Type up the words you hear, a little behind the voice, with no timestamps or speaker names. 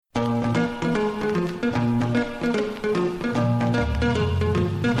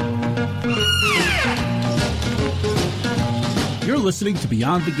listening to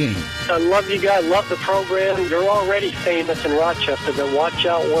Beyond the Game. I love you guys. Love the program. You're already famous in Rochester, but watch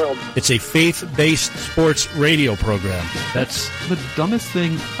out, world. It's a faith-based sports radio program. That's the dumbest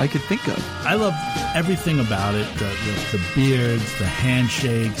thing I could think of. I love everything about it. The beards, the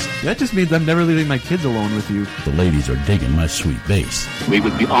handshakes. That just means I'm never leaving my kids alone with you. The ladies are digging my sweet bass. We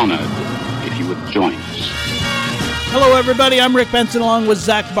would be honored if you would join us. Hello, everybody. I'm Rick Benson along with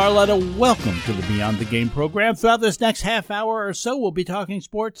Zach Barletta. Welcome to the Beyond the Game program. Throughout this next half hour or so, we'll be talking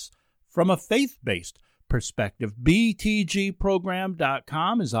sports from a faith-based perspective.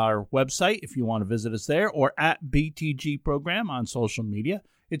 BTGprogram.com is our website if you want to visit us there, or at BTGprogram on social media.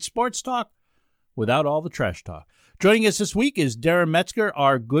 It's sports talk without all the trash talk. Joining us this week is Darren Metzger,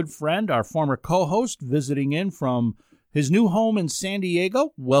 our good friend, our former co-host, visiting in from his new home in San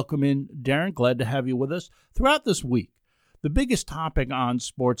Diego. Welcome in, Darren. Glad to have you with us. Throughout this week, the biggest topic on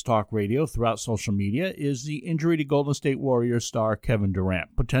Sports Talk Radio throughout social media is the injury to Golden State Warriors star Kevin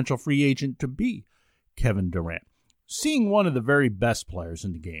Durant, potential free agent to be Kevin Durant. Seeing one of the very best players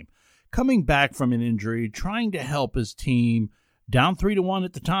in the game coming back from an injury, trying to help his team down 3-1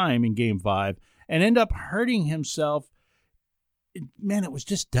 at the time in Game 5, and end up hurting himself, man, it was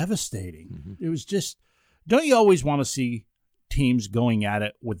just devastating. Mm-hmm. It was just... Don't you always want to see teams going at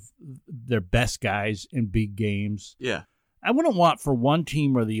it with their best guys in big games? Yeah. I wouldn't want for one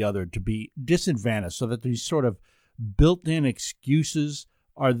team or the other to be disadvantaged so that these sort of built-in excuses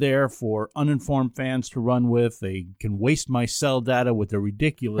are there for uninformed fans to run with. They can waste my cell data with their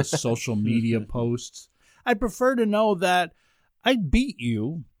ridiculous social media posts. I'd prefer to know that I beat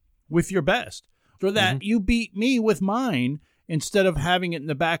you with your best, or that you beat me with mine, instead of having it in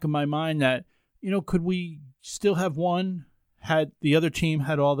the back of my mind that, you know, could we still have won had the other team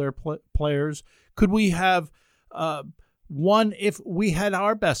had all their players? Could we have won if we had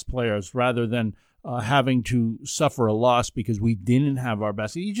our best players rather than having to suffer a loss because we didn't have our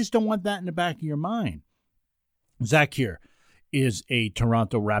best? You just don't want that in the back of your mind. Zach here is a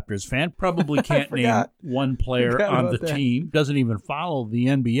Toronto Raptors fan. Probably can't name one player on the team. Doesn't even follow the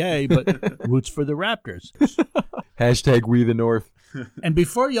NBA, but roots for the Raptors. Hashtag We the North. And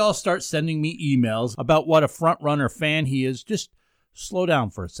before y'all start sending me emails about what a front-runner fan he is, just slow down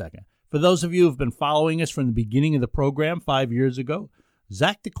for a second. For those of you who have been following us from the beginning of the program 5 years ago,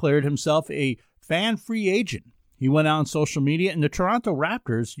 Zach declared himself a fan free agent. He went out on social media, and the Toronto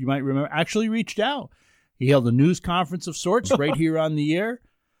Raptors, you might remember, actually reached out. He held a news conference of sorts right here on the air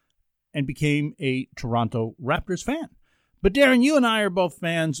and became a Toronto Raptors fan. But, Darren, you and I are both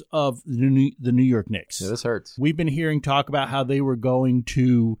fans of the New York Knicks. Yeah, this hurts. We've been hearing talk about how they were going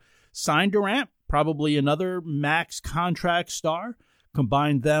to sign Durant, probably another max contract star,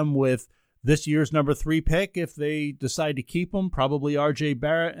 combine them with this year's number 3 pick if they decide to keep him, probably R.J.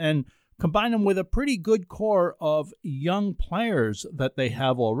 Barrett, and combine them with a pretty good core of young players that they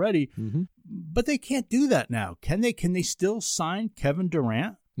have already. Mm-hmm. But they can't do that now. Can they? Can they still sign Kevin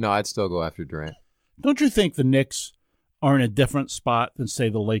Durant? No, I'd still go after Durant. Don't you think the Knicks are in a different spot than, say,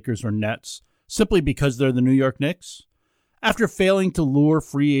 the Lakers or Nets, simply because they're the New York Knicks? After failing to lure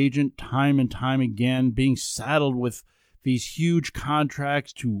free agent time and time again, being saddled with these huge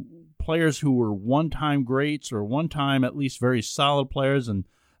contracts to players who were one-time greats or one-time at least very solid players, and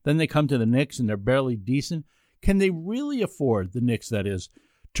then they come to the Knicks and they're barely decent, can they really afford, the Knicks that is,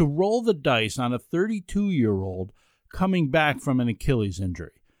 to roll the dice on a 32-year-old coming back from an Achilles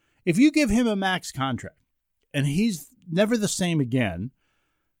injury? If you give him a max contract and he's never the same again,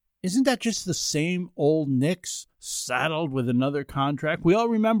 isn't that just the same old Knicks saddled with another contract? We all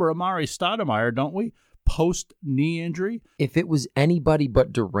remember Amari Stoudemire, don't we? Post-knee injury. If it was anybody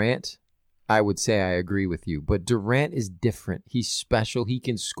but Durant, I would say I agree with you. But Durant is different. He's special. He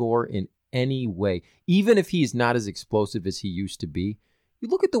can score in any way. Even if he's not as explosive as he used to be, you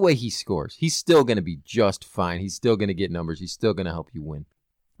look at the way he scores. He's still going to be just fine. He's still going to get numbers. He's still going to help you win.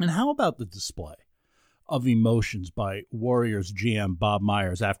 And how about the display of emotions by Warriors GM Bob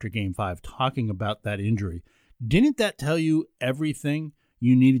Myers after Game 5, talking about that injury? Didn't that tell you everything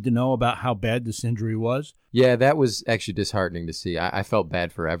you needed to know about how bad this injury was? Yeah, that was actually disheartening to see. I felt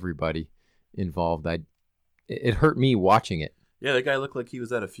bad for everybody involved. It hurt me watching it. Yeah, that guy looked like he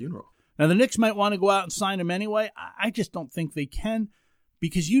was at a funeral. Now, the Knicks might want to go out and sign him anyway. I just don't think they can,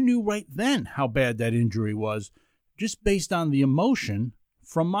 because you knew right then how bad that injury was, just based on the emotion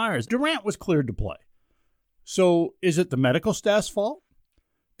from Myers. Durant was cleared to play. So is it the medical staff's fault?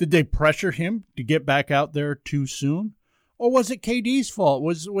 Did they pressure him to get back out there too soon? Or was it KD's fault?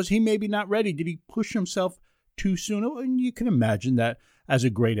 Was he maybe not ready? Did he push himself too soon? And you can imagine that as a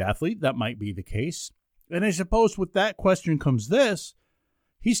great athlete, that might be the case. And I suppose with that question comes this: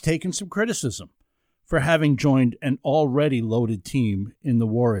 he's taken some criticism for having joined an already loaded team in the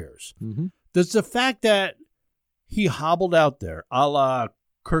Warriors. Mm-hmm. Does the fact that he hobbled out there, a la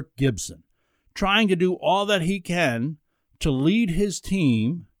Kirk Gibson, trying to do all that he can to lead his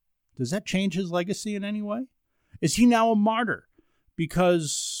team, does that change his legacy in any way? Is he now a martyr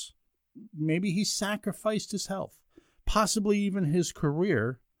because maybe he sacrificed his health, possibly even his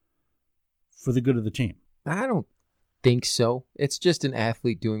career, for the good of the team? I don't think so. It's just an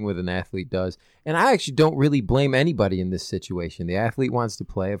athlete doing what an athlete does. And I actually don't really blame anybody in this situation. The athlete wants to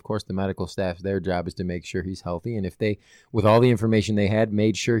play. Of course, the medical staff's their job is to make sure he's healthy. And if they, with all the information they had,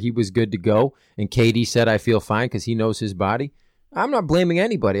 made sure he was good to go, and KD said, I feel fine because he knows his body, I'm not blaming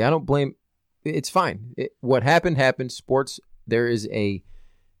anybody. I don't blame. It's fine. What happened, happened. Sports, there is a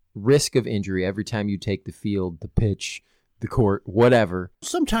risk of injury every time you take the field, the pitch, the court, whatever.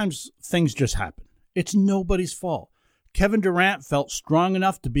 Sometimes things just happen. It's nobody's fault. Kevin Durant felt strong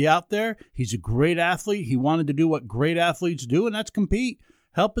enough to be out there. He's a great athlete. He wanted to do what great athletes do, and that's compete,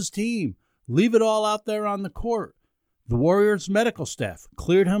 help his team, leave it all out there on the court. The Warriors medical staff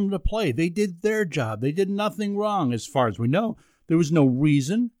cleared him to play. They did their job. They did nothing wrong as far as we know. There was no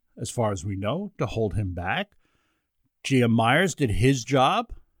reason, as far as we know, to hold him back. G.M. Myers did his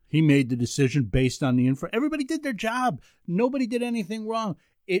job. He made the decision based on the info. Everybody did their job. Nobody did anything wrong.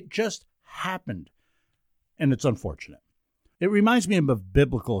 It just happened. And it's unfortunate. It reminds me of a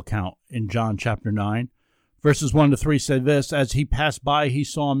biblical account in John chapter 9. Verses 1-3 say this: As he passed by, he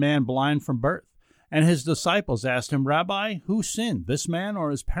saw a man blind from birth. And his disciples asked him, Rabbi, who sinned, this man or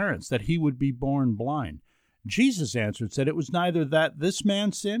his parents, that he would be born blind? Jesus answered, said, It was neither that this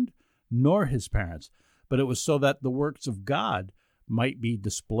man sinned, nor his parents, but it was so that the works of God might be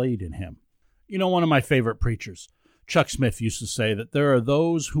displayed in him. You know, one of my favorite preachers, Chuck Smith, used to say that there are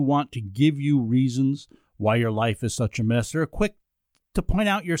those who want to give you reasons why your life is such a mess. They're quick to point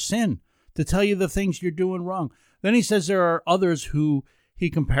out your sin, to tell you the things you're doing wrong. Then he says there are others who he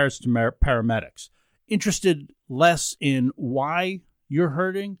compares to paramedics, interested less in why you're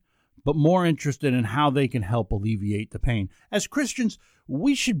hurting, but more interested in how they can help alleviate the pain. As Christians,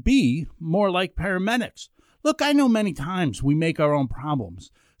 we should be more like paramedics. Look, I know many times we make our own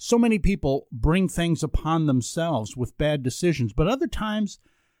problems. So many people bring things upon themselves with bad decisions, but other times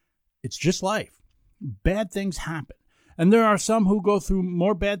it's just life. Bad things happen. And there are some who go through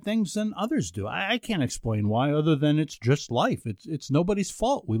more bad things than others do. I can't explain why, other than it's just life. It's nobody's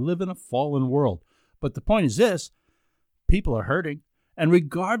fault. We live in a fallen world. But the point is this: people are hurting. And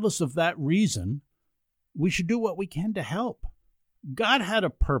regardless of that reason, we should do what we can to help. God had a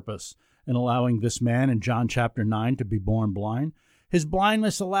purpose in allowing this man in John chapter 9 to be born blind. His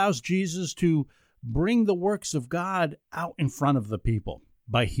blindness allows Jesus to bring the works of God out in front of the people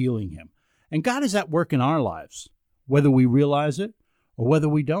by healing him. And God is at work in our lives, whether we realize it or whether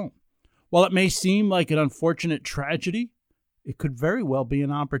we don't. While it may seem like an unfortunate tragedy, it could very well be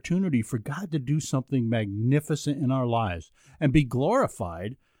an opportunity for God to do something magnificent in our lives and be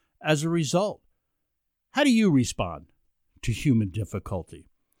glorified as a result. How do you respond to human difficulty?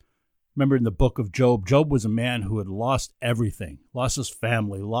 Remember in the book of Job, Job was a man who had lost everything, lost his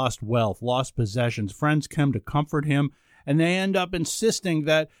family, lost wealth, lost possessions. Friends came to comfort him, and they end up insisting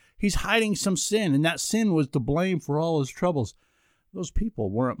that he's hiding some sin, and that sin was to blame for all his troubles. Those people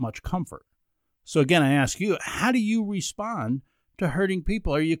weren't much comfort. So again, I ask you, how do you respond to hurting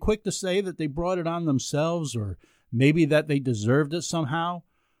people? Are you quick to say that they brought it on themselves, or maybe that they deserved it somehow?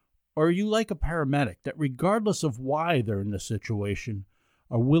 Or are you like a paramedic that regardless of why they're in this situation,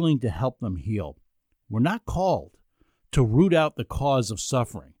 are willing to help them heal? We're not called to root out the cause of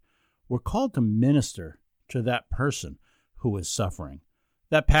suffering. We're called to minister to that person who is suffering.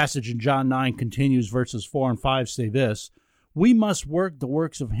 That passage in John 9 continues. Verses 4 and 5 say this: We must work the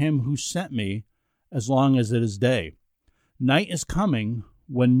works of him who sent me as long as it is day. Night is coming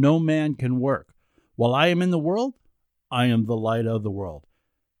when no man can work. While I am in the world, I am the light of the world.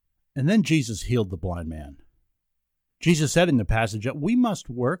 And then Jesus healed the blind man. Jesus said in the passage that we must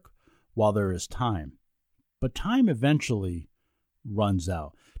work while there is time. But time eventually runs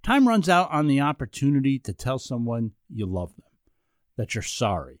out. Time runs out on the opportunity to tell someone you love them, that you're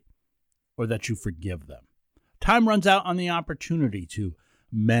sorry, or that you forgive them. Time runs out on the opportunity to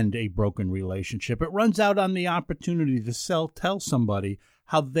mend a broken relationship. It runs out on the opportunity to tell somebody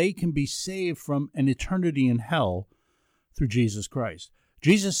how they can be saved from an eternity in hell through Jesus Christ.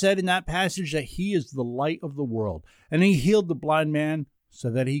 Jesus said in that passage that he is the light of the world, and he healed the blind man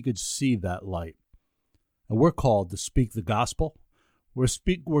so that he could see that light. And we're called to speak the gospel.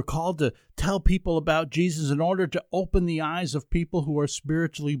 We're called to tell people about Jesus in order to open the eyes of people who are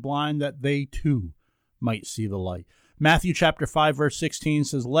spiritually blind, that they too might see the light. Matthew chapter 5, verse 16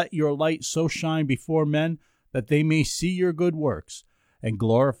 says, "Let your light so shine before men that they may see your good works and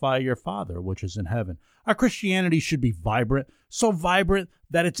glorify your Father which is in heaven." Our Christianity should be vibrant, so vibrant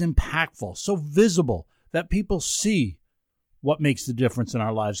that it's impactful, so visible that people see what makes the difference in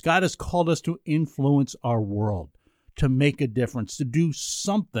our lives. God has called us to influence our world, to make a difference, to do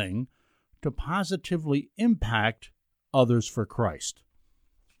something to positively impact others for Christ.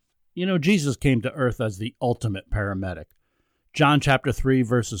 You know, Jesus came to earth as the ultimate paramedic. John chapter 3,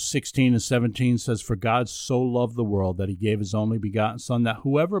 verses 16 and 17 says, "For God so loved the world that he gave his only begotten Son, that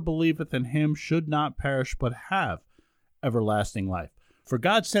whoever believeth in him should not perish, but have everlasting life. For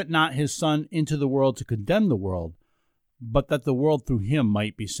God sent not his Son into the world to condemn the world, but that the world through him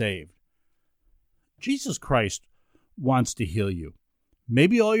might be saved." Jesus Christ wants to heal you.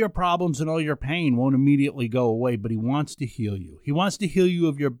 Maybe all your problems and all your pain won't immediately go away, but he wants to heal you. He wants to heal you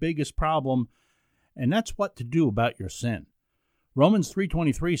of your biggest problem, and that's what to do about your sin. Romans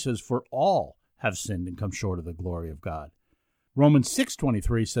 3:23 says, "For all have sinned and come short of the glory of God." Romans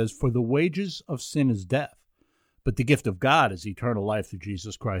 6:23 says, "For the wages of sin is death, but the gift of God is eternal life through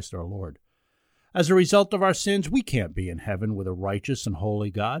Jesus Christ our Lord." As a result of our sins, we can't be in heaven with a righteous and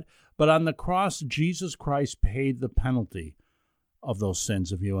holy God, but on the cross, Jesus Christ paid the penalty of those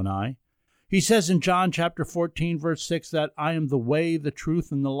sins of you and I. He says in John chapter 14, verse 6, that "I am the way, the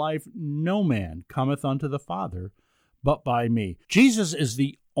truth, and the life. No man cometh unto the Father but by me." Jesus is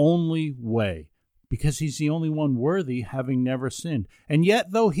the only way, because he's the only one worthy, having never sinned. And yet,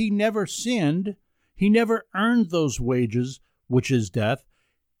 though he never sinned, he never earned those wages, which is death.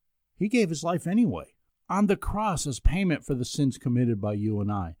 He gave his life anyway, on the cross as payment for the sins committed by you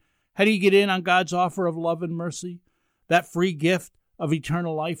and I. How do you get in on God's offer of love and mercy? That free gift of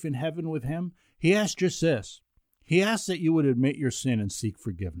eternal life in heaven with him? He asks just this. He asks that you would admit your sin and seek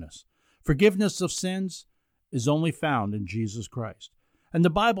forgiveness. Forgiveness of sins is only found in Jesus Christ. And the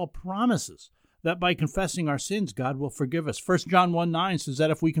Bible promises that by confessing our sins, God will forgive us. 1 John 1:9 says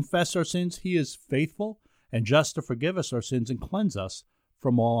that if we confess our sins, he is faithful and just to forgive us our sins and cleanse us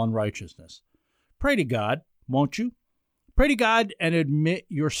from all unrighteousness. Pray to God, won't you? Pray to God and admit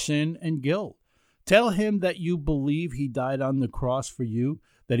your sin and guilt. Tell him that you believe he died on the cross for you,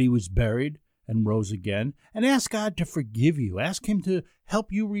 that he was buried and rose again, and ask God to forgive you. Ask him to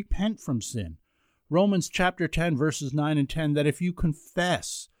help you repent from sin. Romans chapter 10, verses 9 and 10, that if you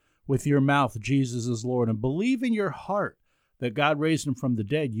confess with your mouth Jesus is Lord and believe in your heart that God raised him from the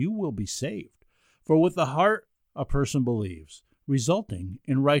dead, you will be saved. For with the heart a person believes, resulting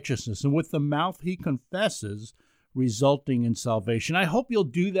in righteousness, and with the mouth he confesses, resulting in salvation. I hope you'll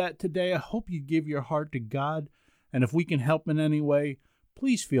do that today. I hope you give your heart to God. And if we can help in any way,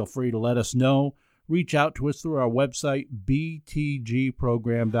 please feel free to let us know. Reach out to us through our website,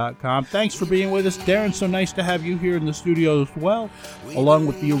 btgprogram.com. Thanks for being with us, Darren. So nice to have you here in the studio as well, along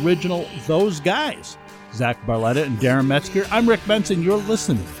with the original Those Guys, Zach Barletta and Darren Metzger. I'm Rick Benson. You're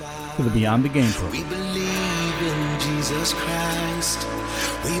listening to the Beyond the Game program. We believe in Jesus Christ.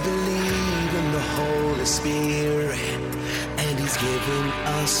 We believe in the Holy Spirit, and he's given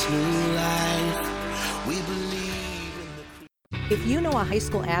us new life. We believe in the... If you know a high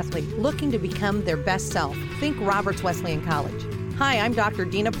school athlete looking to become their best self, think Roberts Wesleyan College. Hi, I'm Dr.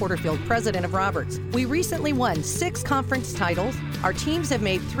 Dina Porterfield, president of Roberts. We recently won 6 conference titles. Our teams have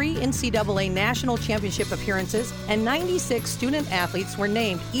made 3 NCAA national championship appearances, and 96 student athletes were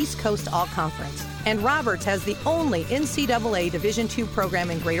named East Coast All-Conference. And Roberts has the only NCAA Division II program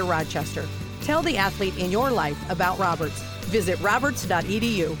in Greater Rochester. Tell the athlete in your life about Roberts. Visit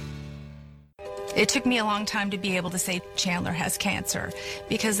roberts.edu. It took me a long time to be able to say Chandler has cancer,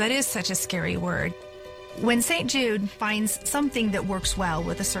 because that is such a scary word. When St. Jude finds something that works well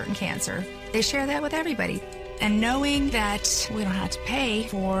with a certain cancer, they share that with everybody. And knowing that we don't have to pay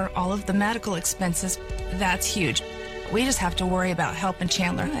for all of the medical expenses, that's huge. We just have to worry about helping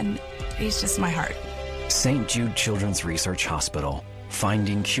Chandler, and he's just my heart. St. Jude Children's Research Hospital.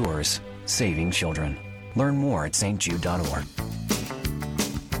 Finding cures, saving children. Learn more at stjude.org.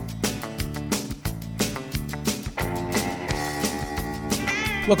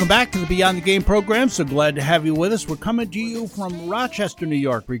 Welcome back to the Beyond the Game program. So glad to have you with us. We're coming to you from Rochester, New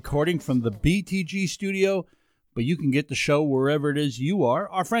York, recording from the BTG studio, but you can get the show wherever it is you are.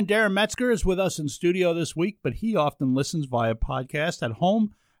 Our friend Darren Metzger is with us in studio this week, but he often listens via podcast at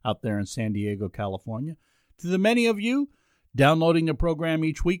home out there in San Diego, California. To the many of you downloading the program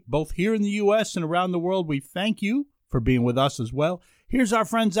each week, both here in the U.S. and around the world, we thank you for being with us as well. Here's our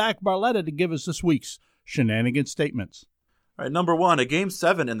friend Zach Barletta to give us this week's Shenanigans Statements. All right, number 1, a Game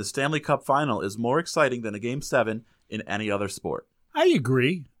 7 in the Stanley Cup Final is more exciting than a Game 7 in any other sport. I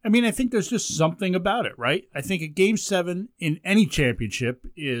agree. I mean, I think there's just something about it, right? I think a Game 7 in any championship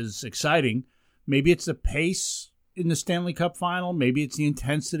is exciting. Maybe it's the pace in the Stanley Cup final. Maybe it's the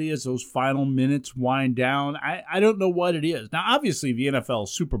intensity as those final minutes wind down. I don't know what it is. Now, obviously, the NFL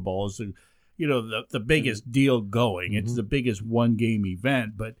Super Bowl is the biggest deal going. It's the biggest one-game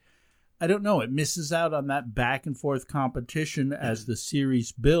event, but I don't know. It misses out on that back-and-forth competition as the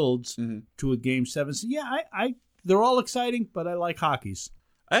series builds to a Game 7. So, yeah, they're all exciting, but I like hockey's.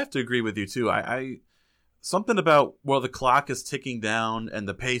 I have to agree with you, too. I something about the clock is ticking down and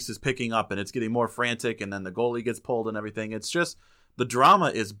the pace is picking up and it's getting more frantic and then the goalie gets pulled and everything. It's just the drama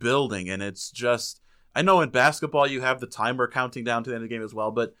is building, and it's just – I know in basketball you have the timer counting down to the end of the game as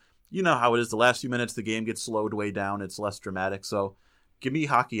well, but you know how it is. The last few minutes the game gets slowed way down. It's less dramatic. So give me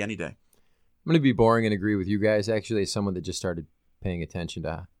hockey any day. I'm going to be boring and agree with you guys. Actually, as someone that just started paying attention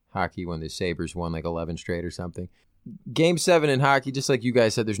to hockey when the Sabres won like 11 straight or something. Game 7 in hockey, just like you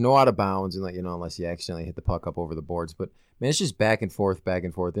guys said, there's no out of bounds and unless you accidentally hit the puck up over the boards. But man, it's just back and forth,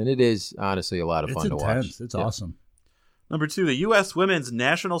 and it is honestly a lot of fun to watch. It's awesome. Number 2, the U.S. women's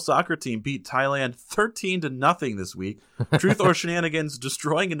national soccer team beat Thailand 13-0 this week. Truth or shenanigans,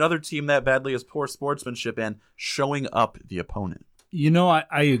 destroying another team that badly is poor sportsmanship and showing up the opponent.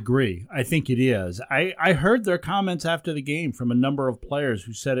 I agree. I think it is. I heard their comments after the game from a number of players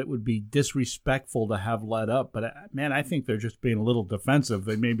who said it would be disrespectful to have let up. But, man, I think they're just being a little defensive.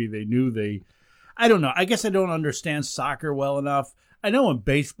 Maybe they knew I don't know. I guess I don't understand soccer well enough. I know in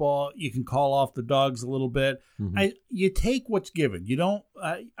baseball you can call off the dogs a little bit. You take what's given. You don't.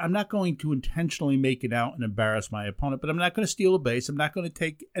 I'm not going to intentionally make it out and embarrass my opponent, but I'm not going to steal a base. I'm not going to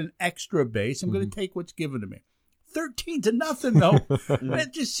take an extra base. I'm going to take what's given to me. 13-0, though.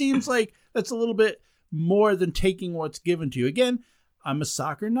 That just seems like that's a little bit more than taking what's given to you. Again, I'm a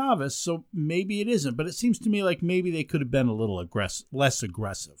soccer novice, so maybe it isn't. But it seems to me like maybe they could have been a little less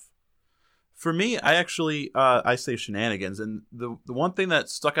aggressive. For me, I actually I say shenanigans, and the one thing that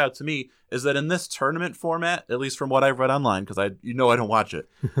stuck out to me is that in this tournament format, at least from what I've read online, because I don't watch it,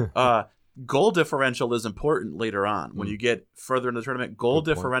 goal differential is important later on. When you get further in the tournament, goal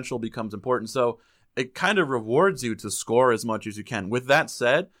differential becomes important. So it kind of rewards you to score as much as you can. With that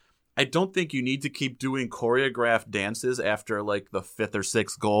said, I don't think you need to keep doing choreographed dances after like the 5th or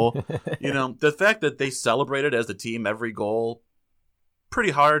 6th goal. The fact that they celebrated as a team every goal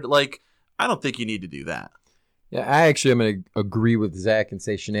pretty hard, I don't think you need to do that. Yeah, I'm going to agree with Zach and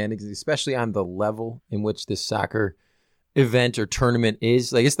say shenanigans, especially on the level in which this soccer event or tournament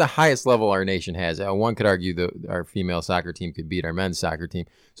is. It's the highest level our nation has. One could argue that our female soccer team could beat our men's soccer team.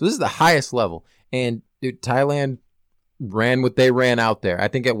 So this is the highest level. And Thailand ran what they ran out there. I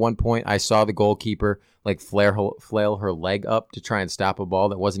think at one point I saw the goalkeeper flail her leg up to try and stop a ball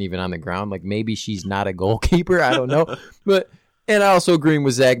that wasn't even on the ground. Maybe she's not a goalkeeper. I don't know. And I also agree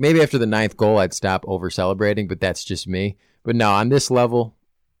with Zach. Maybe after the 9th goal I'd stop over celebrating, but that's just me. But no, on this level,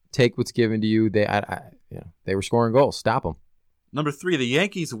 take what's given to you. They were scoring goals. Stop them. Number 3, the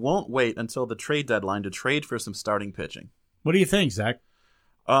Yankees won't wait until the trade deadline to trade for some starting pitching. What do you think, Zach?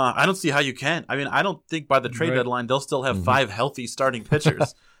 I don't see how you can. I mean, I don't think by the trade deadline they'll still have 5 healthy starting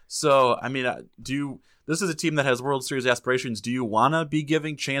pitchers. So, I mean, this is a team that has World Series aspirations. Do you want to be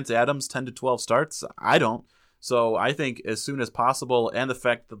giving Chance Adams 10 to 12 starts? I don't. So I think as soon as possible, and the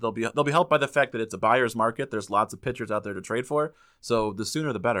fact that they'll be helped by the fact that it's a buyer's market. There's lots of pitchers out there to trade for. So the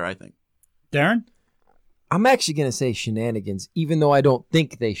sooner the better, I think. Darren? I'm actually going to say shenanigans, even though I don't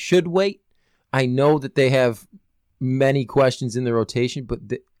think they should wait. I know that they have many questions in the rotation, but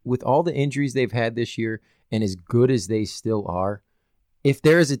with all the injuries they've had this year and as good as they still are, if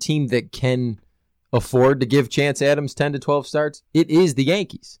there is a team that can afford to give Chance Adams 10 to 12 starts, it is the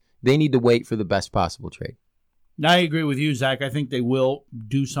Yankees. They need to wait for the best possible trade. I agree with you, Zach. I think they will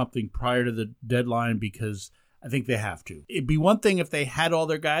do something prior to the deadline because I think they have to. It'd be one thing if they had all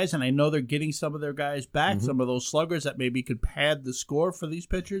their guys, and I know they're getting some of their guys back, some of those sluggers that maybe could pad the score for these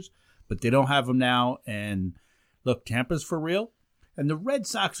pitchers, but they don't have them now. And look, Tampa's for real, and the Red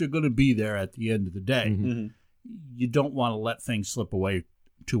Sox are going to be there at the end of the day. You don't want to let things slip away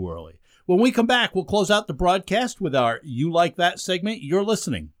too early. When we come back, we'll close out the broadcast with our You Like That segment. You're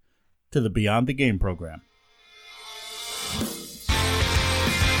listening to the Beyond the Game program.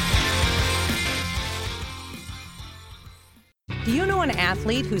 Do you know an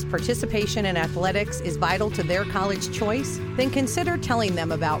athlete whose participation in athletics is vital to their college choice? Then consider telling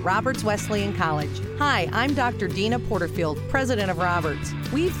them about Roberts Wesleyan College. Hi, I'm Dr. Dina Porterfield, president of Roberts.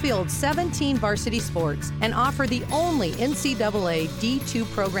 We field 17 varsity sports and offer the only NCAA D2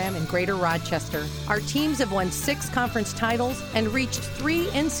 program in Greater Rochester. Our teams have won 6 conference titles and reached 3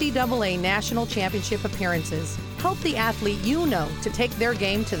 NCAA national championship appearances. Help the athlete you know to take their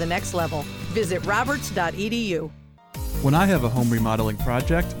game to the next level. Visit roberts.edu. When I have a home remodeling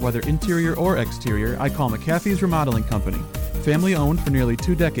project, whether interior or exterior, I call McAfee's Remodeling Company. Family owned for nearly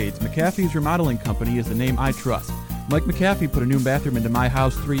 2 decades, McAfee's Remodeling Company is the name I trust. Mike McAfee put a new bathroom into my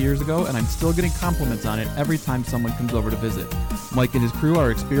house 3 years ago, and I'm still getting compliments on it every time someone comes over to visit. Mike and his crew are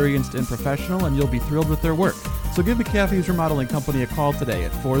experienced and professional, and you'll be thrilled with their work. So give McAfee's Remodeling Company a call today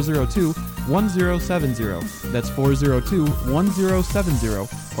at 402-1070. That's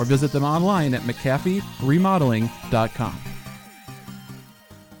 402-1070, or visit them online at McAfeeRemodeling.com.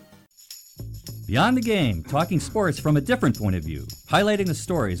 Beyond the Game, talking sports from a different point of view, highlighting the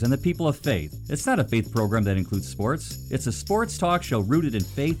stories and the people of faith. It's not a faith program that includes sports. It's a sports talk show rooted in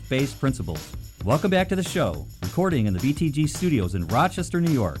faith-based principles. Welcome back to the show, recording in the BTG studios in Rochester,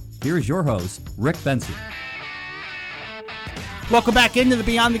 New York. Here is your host, Rick Benson. Welcome back into the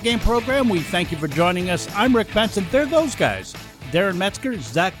Beyond the Game program. We thank you for joining us. I'm Rick Benson. They're those guys. Darren Metzger,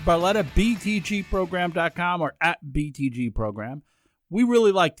 Zach Barletta, BTGprogram.com or at BTGprogram. We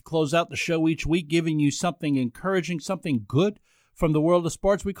really like to close out the show each week giving you something encouraging, something good from the world of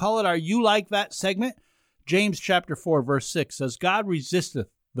sports. We call it our You Like That segment. James chapter 4, verse 6 says, God resisteth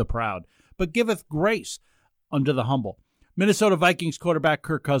the proud, but giveth grace unto the humble. Minnesota Vikings quarterback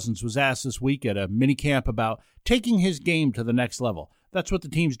Kirk Cousins was asked this week at a minicamp about taking his game to the next level. That's what the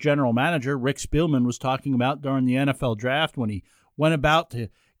team's general manager, Rick Spielman, was talking about during the NFL draft when he went about to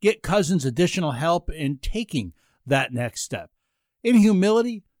get Cousins additional help in taking that next step. In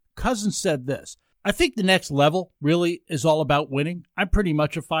humility, Cousins said this, I think the next level really is all about winning. I'm pretty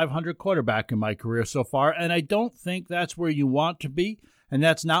much a 500 quarterback in my career so far, and I don't think that's where you want to be, and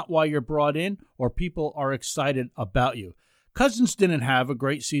that's not why you're brought in or people are excited about you. Cousins didn't have a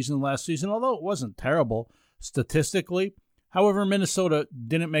great season last season, although it wasn't terrible statistically. However, Minnesota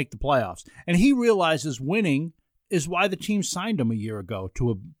didn't make the playoffs, and he realizes winning is why the team signed him a year ago to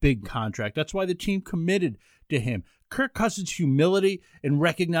a big contract. That's why the team committed to him. Kirk Cousins' humility in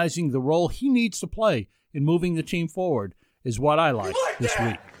recognizing the role he needs to play in moving the team forward is what I like this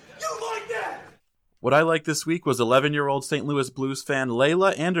week. What I like this week was 11-year-old St. Louis Blues fan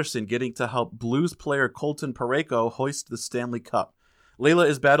Layla Anderson getting to help Blues player Colton Parayko hoist the Stanley Cup. Layla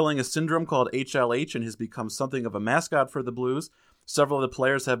is battling a syndrome called HLH and has become something of a mascot for the Blues. Several of the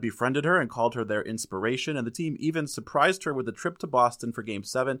players have befriended her and called her their inspiration, and the team even surprised her with a trip to Boston for Game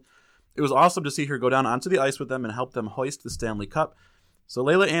 7. It was awesome to see her go down onto the ice with them and help them hoist the Stanley Cup. So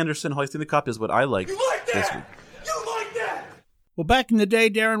Layla Anderson hoisting the cup is what I like this week. Well, back in the day,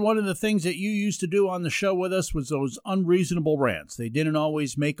 Darren, one of the things that you used to do on the show with us was those unreasonable rants. They didn't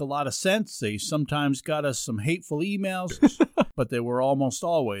always make a lot of sense. They sometimes got us some hateful emails, but they were almost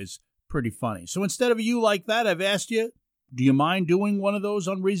always pretty funny. So instead of a You Like That, I've asked you, do you mind doing one of those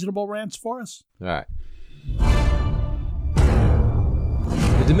unreasonable rants for us? All right.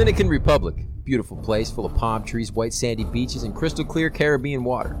 The Dominican Republic, beautiful place full of palm trees, white sandy beaches, and crystal clear Caribbean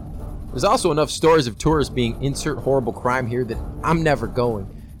water. There's also enough stories of tourists being insert horrible crime here that I'm never going.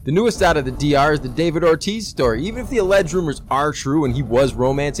 The newest out of the DR is the David Ortiz story. Even if the alleged rumors are true and he was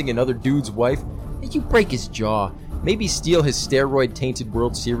romancing another dude's wife, you break his jaw. Maybe steal his steroid-tainted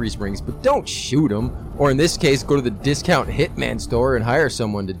World Series rings, but don't shoot him. Or in this case, go to the discount Hitman store and hire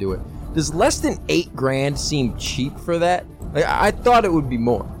someone to do it. Does less than $8,000 seem cheap for that? I thought it would be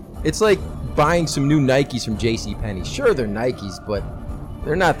more. It's like buying some new Nikes from JCPenney. Sure, they're Nikes, but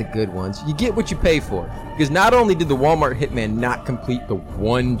they're not the good ones. You get what you pay for. Because not only did the Walmart hitman not complete the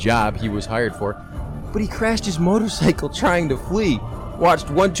one job he was hired for, but he crashed his motorcycle trying to flee. Watched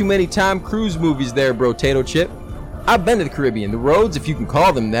one too many Tom Cruise movies there, Brotato Chip. I've been to the Caribbean. The roads, if you can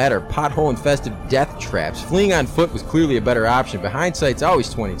call them that, are pothole-infested death traps. Fleeing on foot was clearly a better option, but hindsight's always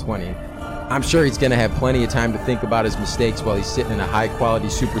 20/20. I'm sure he's going to have plenty of time to think about his mistakes while he's sitting in a high-quality,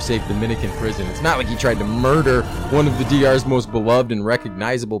 super-safe Dominican prison. It's not like he tried to murder one of the DR's most beloved and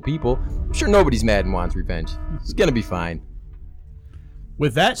recognizable people. I'm sure nobody's mad and wants revenge. It's going to be fine.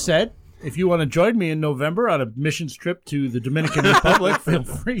 With that said, if you want to join me in November on a missions trip to the Dominican Republic, feel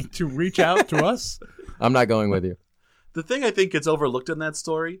free to reach out to us. I'm not going with you. The thing I think gets overlooked in that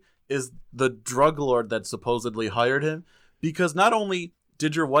story is the drug lord that supposedly hired him, because not only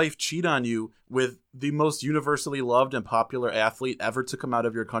did your wife cheat on you with the most universally loved and popular athlete ever to come out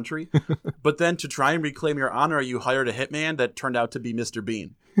of your country, but then to try and reclaim your honor, you hired a hitman that turned out to be Mr.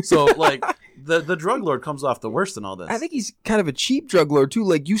 Bean. So, like, the drug lord comes off the worst in all this. I think he's kind of a cheap drug lord, too.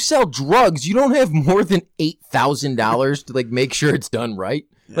 Like, you sell drugs. You don't have more than $8,000 to, like, make sure it's done right.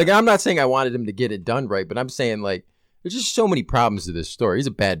 Yeah. Like, I'm not saying I wanted him to get it done right, but I'm saying, like, there's just so many problems to this story. He's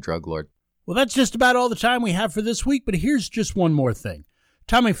a bad drug lord. Well, that's just about all the time we have for this week, but here's just one more thing.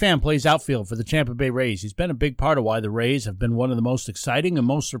 Tommy Pham plays outfield for the Tampa Bay Rays. He's been a big part of why the Rays have been one of the most exciting and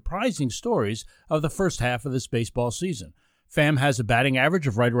most surprising stories of the first half of this baseball season. Pham has a batting average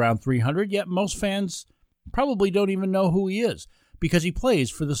of right around 300, yet most fans probably don't even know who he is because he plays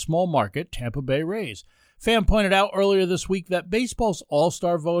for the small market Tampa Bay Rays. Pham pointed out earlier this week that baseball's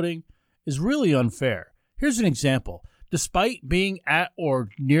all-star voting is really unfair. Here's an example. Despite being at or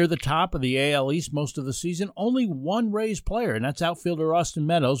near the top of the AL East most of the season, only one Rays player, and that's outfielder Austin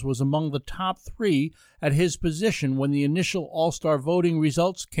Meadows, was among the top 3 at his position when the initial all-star voting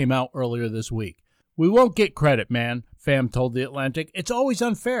results came out earlier this week. "We won't get credit, man," Pham told The Atlantic. "It's always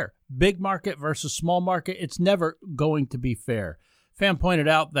unfair. Big market versus small market, it's never going to be fair." Pham pointed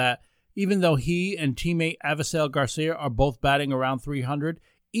out that even though he and teammate Avisail Garcia are both batting around 300,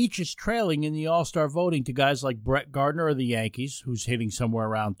 each is trailing in the all-star voting to guys like Brett Gardner of the Yankees, who's hitting somewhere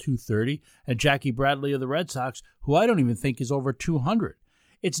around 230, and Jackie Bradley of the Red Sox, who I don't even think is over 200.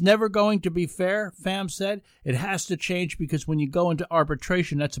 "It's never going to be fair," Pham said. "It has to change because when you go into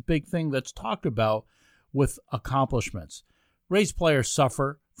arbitration, that's a big thing that's talked about with accomplishments." Rays players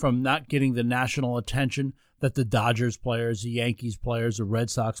suffer from not getting the national attention that the Dodgers players, the Yankees players, the Red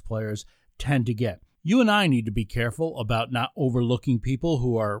Sox players tend to get. You and I need to be careful about not overlooking people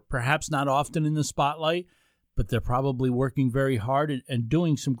who are perhaps not often in the spotlight, but they're probably working very hard and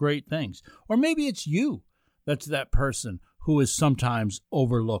doing some great things. Or maybe it's you that's that person who is sometimes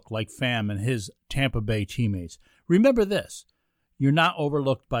overlooked, like Pham and his Tampa Bay teammates. Remember this, you're not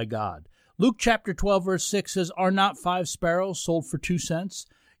overlooked by God. Luke chapter 12, verse 6 says, "Are not 5 sparrows sold for 2 cents?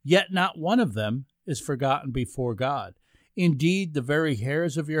 Yet not one of them is forgotten before God. Indeed, the very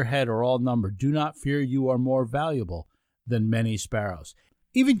hairs of your head are all numbered. Do not fear, you are more valuable than many sparrows."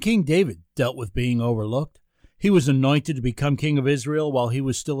 Even King David dealt with being overlooked. He was anointed to become king of Israel while he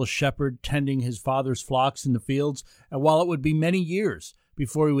was still a shepherd tending his father's flocks in the fields, and while it would be many years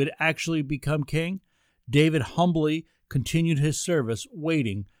before he would actually become king, David humbly continued his service,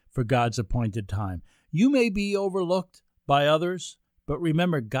 waiting for God's appointed time. You may be overlooked by others, but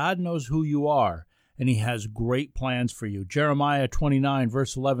remember, God knows who you are, and he has great plans for you. Jeremiah 29,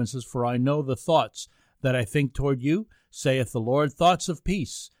 verse 11 says, "For I know the thoughts that I think toward you, saith the Lord, thoughts of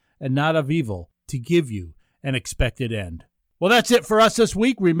peace and not of evil, to give you an expected end." Well, that's it for us this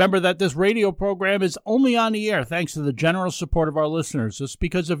week. Remember that this radio program is only on the air thanks to the generous support of our listeners. It's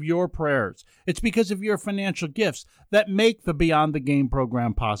because of your prayers. It's because of your financial gifts that make the Beyond the Game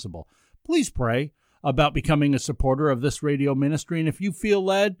program possible. Please pray about becoming a supporter of this radio ministry, and if you feel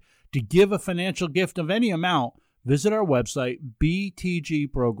led to give a financial gift of any amount, visit our website,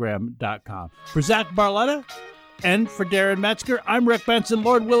 btgprogram.com. For Zach Barletta and for Darren Metzger, I'm Rick Benson.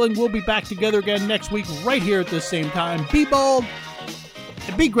 Lord willing, we'll be back together again next week right here at this same time. Be bold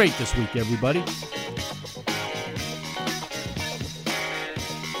and be great this week, everybody.